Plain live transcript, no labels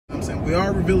saying? We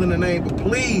are revealing the name, but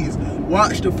please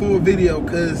watch the full video,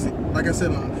 because like I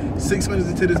said, I'm 6 minutes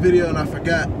into this video and I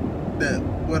forgot that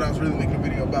what I was really making a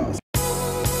video about.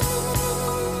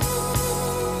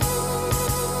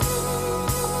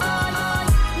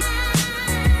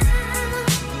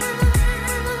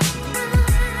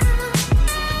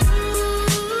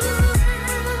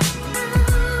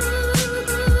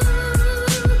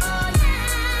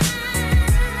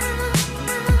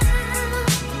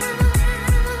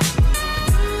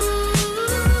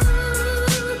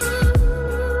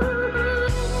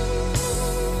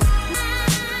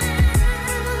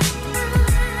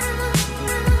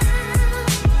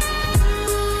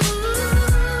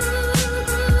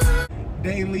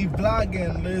 Daily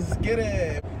vlogging, let's get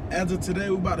it. As of today,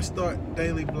 we're about to start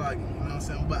daily vlogging. You know what I'm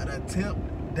saying? We're about to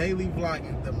attempt daily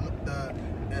vlogging. The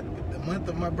month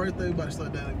of my birthday, we're about to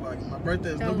start daily vlogging. My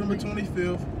birthday is November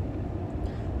 25th.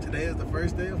 Today is the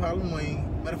first day of Halloween.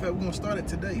 Matter of fact, we're gonna start it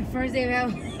today. The first day of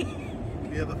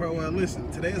Halloween. Yeah, the first one.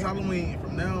 Listen, today is Halloween.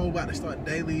 From now on, we're about to start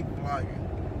daily vlogging.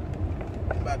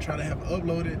 I'm about to try to have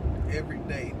uploaded every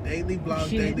day. Daily vlog,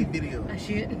 daily video. I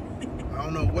should. I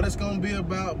don't know what it's gonna be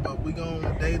about, but we're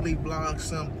gonna daily vlog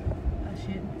something. I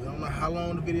should. We don't know how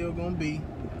long the video gonna be.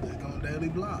 It's gonna daily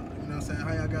vlog. You know what I'm saying?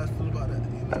 How y'all guys feel about that?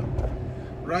 You know.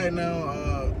 Right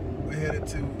now, we're headed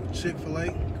to Chick-fil-A,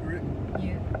 correct?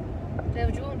 Yeah. Is that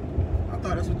what you want? I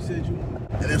thought that's what you said you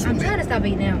wanted. And that's I'm trying to stop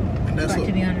eating out. And that's what,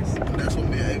 to be honest. And that's what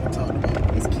me and Ava talked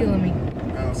about. It's killing me.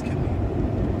 How it's killing me?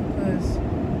 Because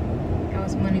how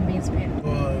is money being spent?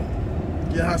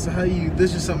 Yeah. So how you?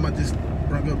 This is something I just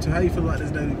brought up to. How you feel like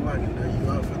this daily vlogging? Are you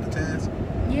up for the task?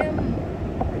 Yeah.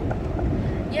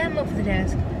 Yeah, I'm up for the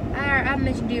task. I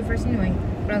mentioned to you first anyway,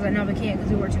 but I was like, no, we can't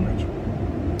because we work too much.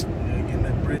 Yeah, getting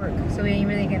that bread. So we ain't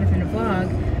really got nothing to vlog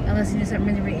unless you do something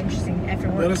really, really interesting after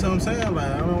work. Well, that's what I'm saying.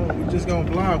 Like, we're just gonna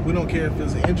vlog. We don't care if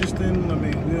it's interesting. I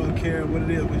mean, we don't care what it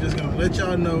is. We're just gonna let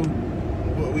y'all know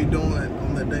what we're doing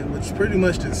on that day, which is pretty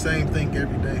much the same thing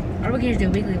every day. Or we can just do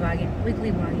weekly vlogging.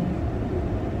 Weekly vlogging.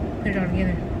 Put it all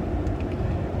together.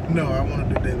 No, I want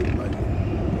to do daily vlogging.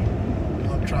 I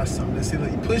want to try something. Let's see,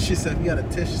 like, you push yourself, you gotta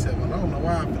test yourself. And I don't know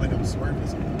why I feel like I'm swerving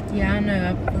something. Yeah, I know.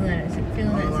 I'm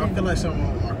feeling that. I feel like something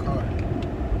wrong with my car.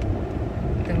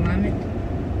 The alignment?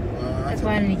 That's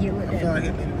why I need to get looked at. I feel like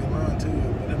it need to be aligned too.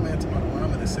 But that man told my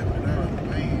alignment is $70.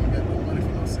 I ain't got no money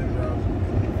for no $70.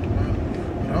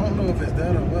 But I don't know if it's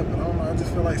that or what, but I don't know. I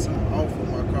just feel like something off with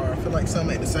my car. I feel like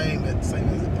something ain't the same as it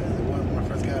was when I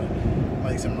first got it.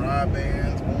 Like some rod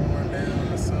bands worn down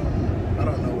or something. I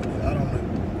don't know what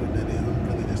that is. I'm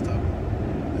really just talking.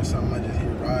 There's something I just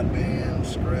hear, rod bands,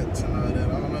 struts and all that.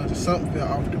 I don't know, just something feel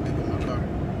off to me with my car.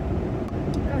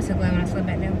 I was so glad when I slowed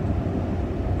back down.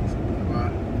 Why?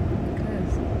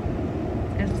 Because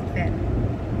I was just fat.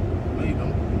 No, you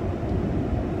don't.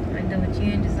 I double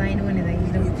chin, just I ain't doing anything.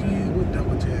 Just double chin. What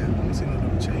double chin? I don't see no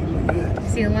double chin. You look good. You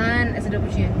see a line? That's a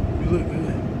double chin. You look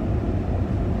good.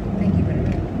 Thank you for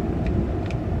that.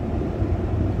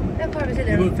 That probably sit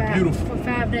there for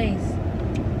 5 days.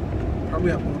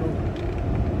 Probably I pulled over.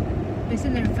 Been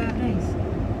sitting there for 5 days.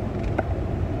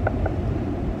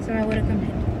 So I would have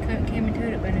came and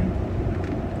towed it by now.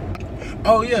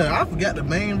 Oh yeah, I forgot the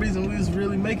main reason we was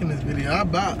really making this video. I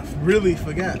really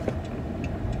forgot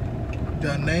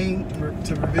the name,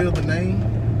 to reveal the name.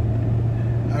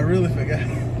 I really forgot.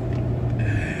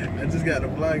 I just got the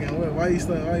vlog and what? Why you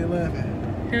laughing?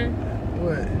 Huh?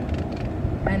 What?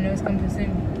 I know it's coming too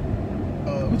soon.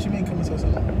 What you mean coming so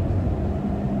soon?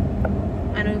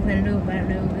 I know we plan to do it, but I don't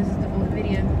know if this is the full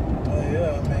video.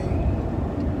 Yeah, I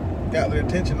mean, got their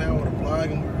attention now with a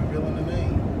vlog and we're revealing the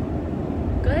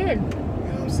name. Go ahead. You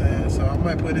know what I'm saying? So I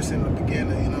might put this in the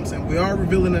beginning, you know what I'm saying? We are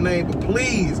revealing the name, but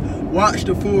please watch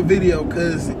the full video,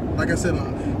 because like I said,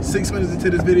 I'm 6 minutes into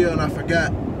this video and I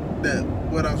forgot that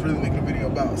what I was really making a video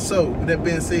about. So with that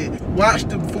being said, watch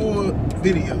the full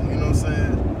video, you know what I'm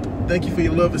saying? Thank you for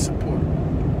your love and support.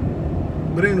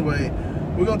 But anyway,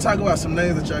 we're gonna talk about some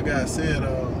names that y'all guys said.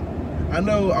 I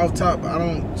know off top, I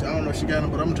don't know if she got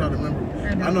them, but I'm trying to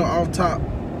remember. I know off top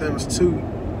there was two.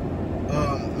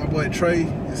 My boy Trey,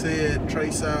 he said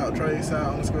Trey South,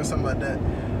 something like that.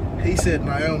 He said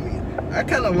Naomi. I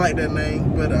kind of like that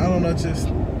name, but I don't know, just,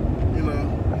 you know,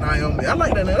 Naomi. I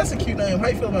like that name. That's a cute name. How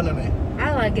you feel about that name?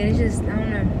 I like it. It's just, I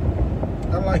don't know.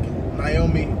 I like it.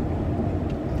 Naomi.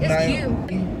 It's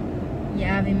cute.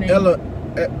 Yeah, Ivy Mae.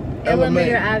 Ella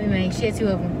Mae or Ivy Mae. She had two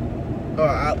of them.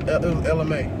 Ella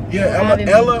Mae. Yeah,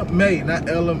 Ella Mae, not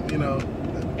Ella, you know.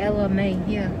 Ella Mae,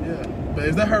 yeah. Yeah. But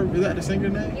is that the singer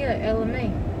name? Yeah, Ella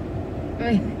Mae.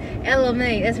 I mean, Ella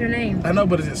Mae, that's her name. I know,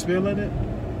 but is it spelled like that?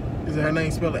 Is her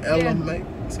name spelled like Ella Yeah. May?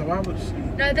 So why would she?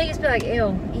 No, I think it's spelled like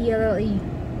E-L-L-E.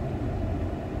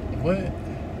 What?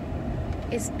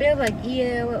 It's spelled like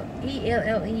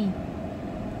E-L-L-E.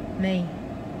 May.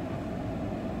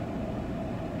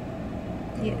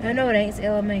 Yeah, I know it ain't. It's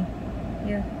L-M-A.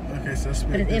 Yeah. Okay, so that's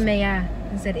But it's M-A-I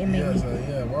instead of Yeah, M-A-E. so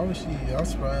yeah. Why would she? I'm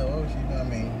surprised. Why would she? I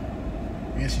mean,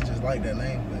 I guess she just liked that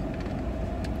name,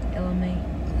 but L-M-A.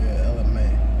 yeah, Ella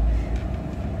May.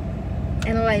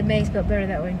 And I like May spelled better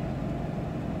that way.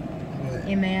 But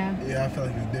M-A-I. yeah, I feel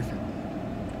like it's different.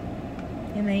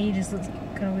 M-A-E just looks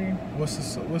kind of weird. What's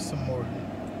some more?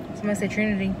 Somebody said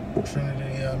Trinity.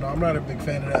 Trinity. Yeah, no, I'm not a big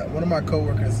fan of that. One of my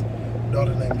coworkers'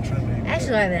 daughter named Trinity. I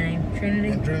actually like that name, Trinity.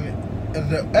 And Trinity.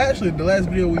 Actually, the last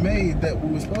video we made that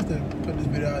we were supposed to put this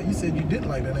video out, you said you didn't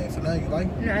like that name, so now you like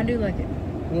it. No, I do like it.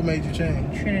 What made you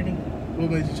change? Trinity.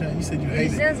 What made you change? You said you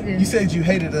hated It sounds good. You said you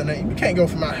hated the name. You can't go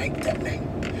from I hate that name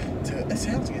to that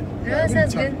sounds good. No, What that are you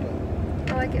sounds talking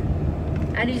good. I like it.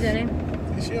 I'd use that name.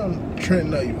 about? She on Trinity.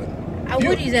 No, you wouldn't. I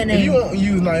would use that If name. you won't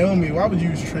use Naomi, why would you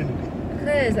use Trinity?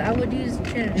 Because I would use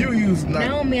Trinity. You use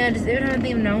Naomi, every time I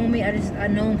think of Naomi, I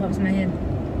know pops in my head.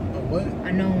 What?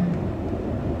 I know him.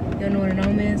 You don't know what a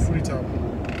gnome is? What are you talking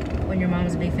about? When your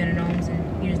mom's a big fan of gnomes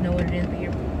and you just know what it is, but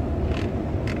you're...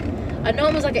 A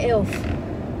gnome is like an elf.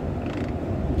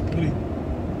 What do you?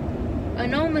 A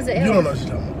gnome is an elf. You don't know what you're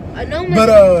talking about. A gnome is...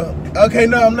 But okay,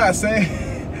 no, I'm not saying.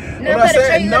 No, I'm about to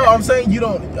show you what- I'm saying you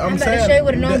don't. I'm about to show you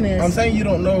what a gnome is. I'm saying you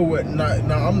don't know what. No,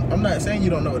 I'm not saying you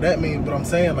don't know what that means. But I'm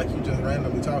saying like you just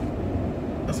randomly talking.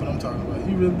 That's what I'm talking about.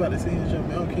 You really about to say his jump?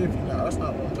 I don't care if you're not. That's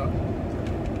not what I'm talking about.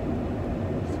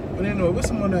 But anyway, what's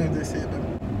some more names they said, baby?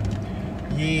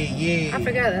 Yeah. I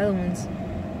forgot the other ones.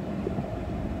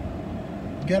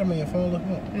 You got them on your phone? Look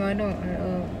them up. No, I don't.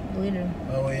 I deleted them.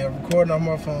 Oh yeah, recording on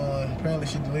my phone. Apparently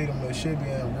she deleted them, but it should be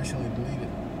recently deleted.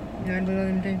 No, I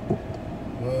deleted them too.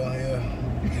 Well, yeah.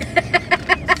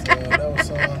 So that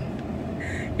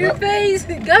was Your face!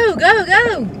 Go!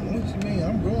 What you mean?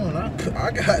 I'm going.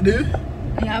 I got this.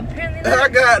 Yeah, apparently I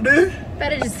not. got this.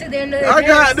 Better just sit there and do I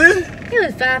got this. He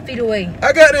was 5 feet away.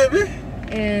 I got this,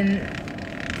 bitch. And...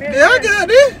 Yeah, I got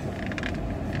this.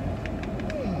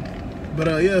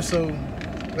 But yeah, so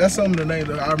that's some of the names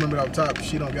that I remember off top.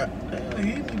 She don't got.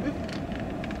 He hit me,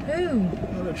 bitch. Who?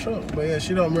 On the truck. But yeah,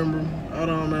 she don't remember. I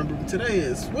don't remember. Today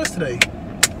is what's today?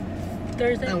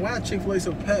 Thursday? Man, why Chick-fil-A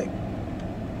so packed?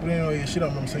 But anyway, yeah, she don't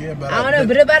remember. So yeah, but I don't know,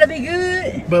 but it about to be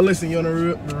good. But listen, you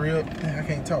know the real. I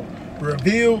can't talk.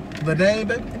 Reveal the name,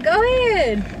 baby. Go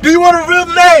ahead. Do you want to reveal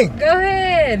the name? Go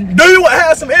ahead. Do you want to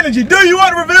have some energy? Do you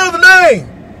want to reveal the name?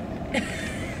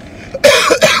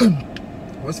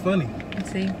 What's funny?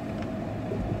 Let's see.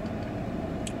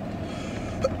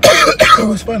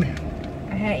 What's funny?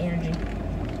 I had energy.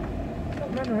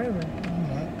 Don't run her over.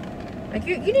 Like,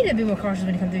 you need to be more cautious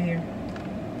when you come through here.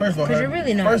 First of all, 'Cause you're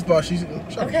really not. First of all, she's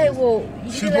Okay, well,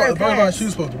 you should let her first of all, pass. she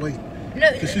was supposed to wait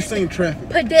No, because she's seen traffic.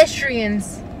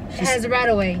 pedestrians has the right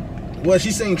of way. Well,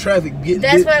 she's seen traffic getting.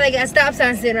 That's why they got stop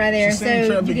signs sitting right there, She's so seen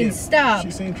traffic you can getting- stop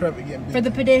She's seen traffic getting. for the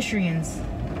pedestrians.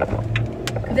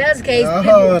 If that was the case, Oh,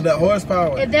 people, the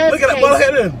horsepower. If that was Look at the that. Well, case-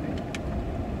 hit him.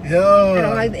 Yeah. I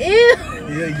don't like the, ew.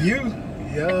 Yeah, you.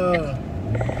 Yeah.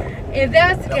 If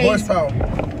that was the The case, horsepower.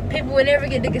 people would never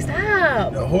get to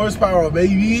stop. The horsepower,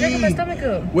 baby. You're shaking my stomach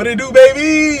up. What it do,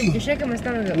 baby? You're shaking my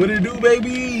stomach up. What it do,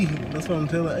 baby? That's what I'm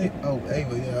telling.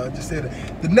 Ava. Yeah, I just said it.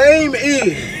 The name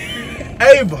is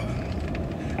Ava.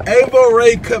 Ava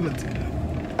Ray Covington.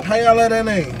 How y'all like that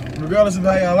name? Regardless of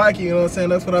how y'all like it, you know what I'm saying?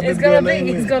 That's what I've been It's doing. gonna be. Name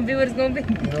It's is. gonna be what it's gonna be.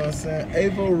 You know what I'm saying?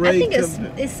 Ava Ray I think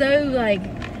Covington. it's so like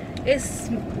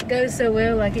it goes so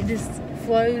well, like it just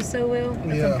flows so well.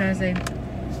 That's what I'm trying to say.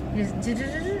 Just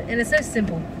and it's so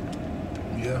simple.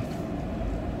 Yeah.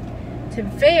 To be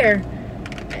fair,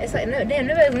 it's like no damn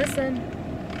nobody's listening.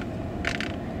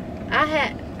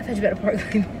 I thought you about to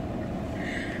park.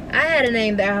 I had a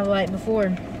name that I liked before,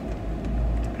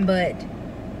 but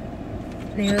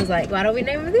then he was like, "Why don't we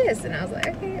name it this?" And I was like,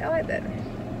 "Okay, I like that."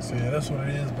 So yeah, that's what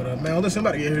it is. But man, listen, I'm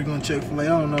about to get here going Chick-fil-A. I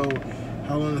don't know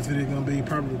how long this video gonna be.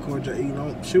 Probably record your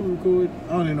eating. Should we record?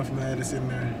 I don't even know if I'm gonna add this in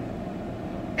there.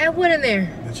 Add what in there?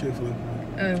 The Chick-fil-A.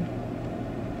 Oh,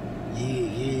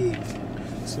 Yeah.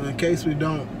 So in case we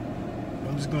don't,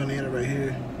 I'm just gonna end it right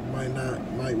here. Might not,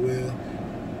 might will.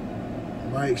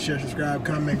 Like, share, subscribe,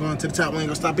 comment, going to the top. We ain't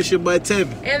gonna stop. It's your boy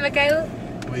Tevin. and Michaela.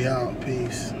 We out.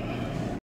 Peace.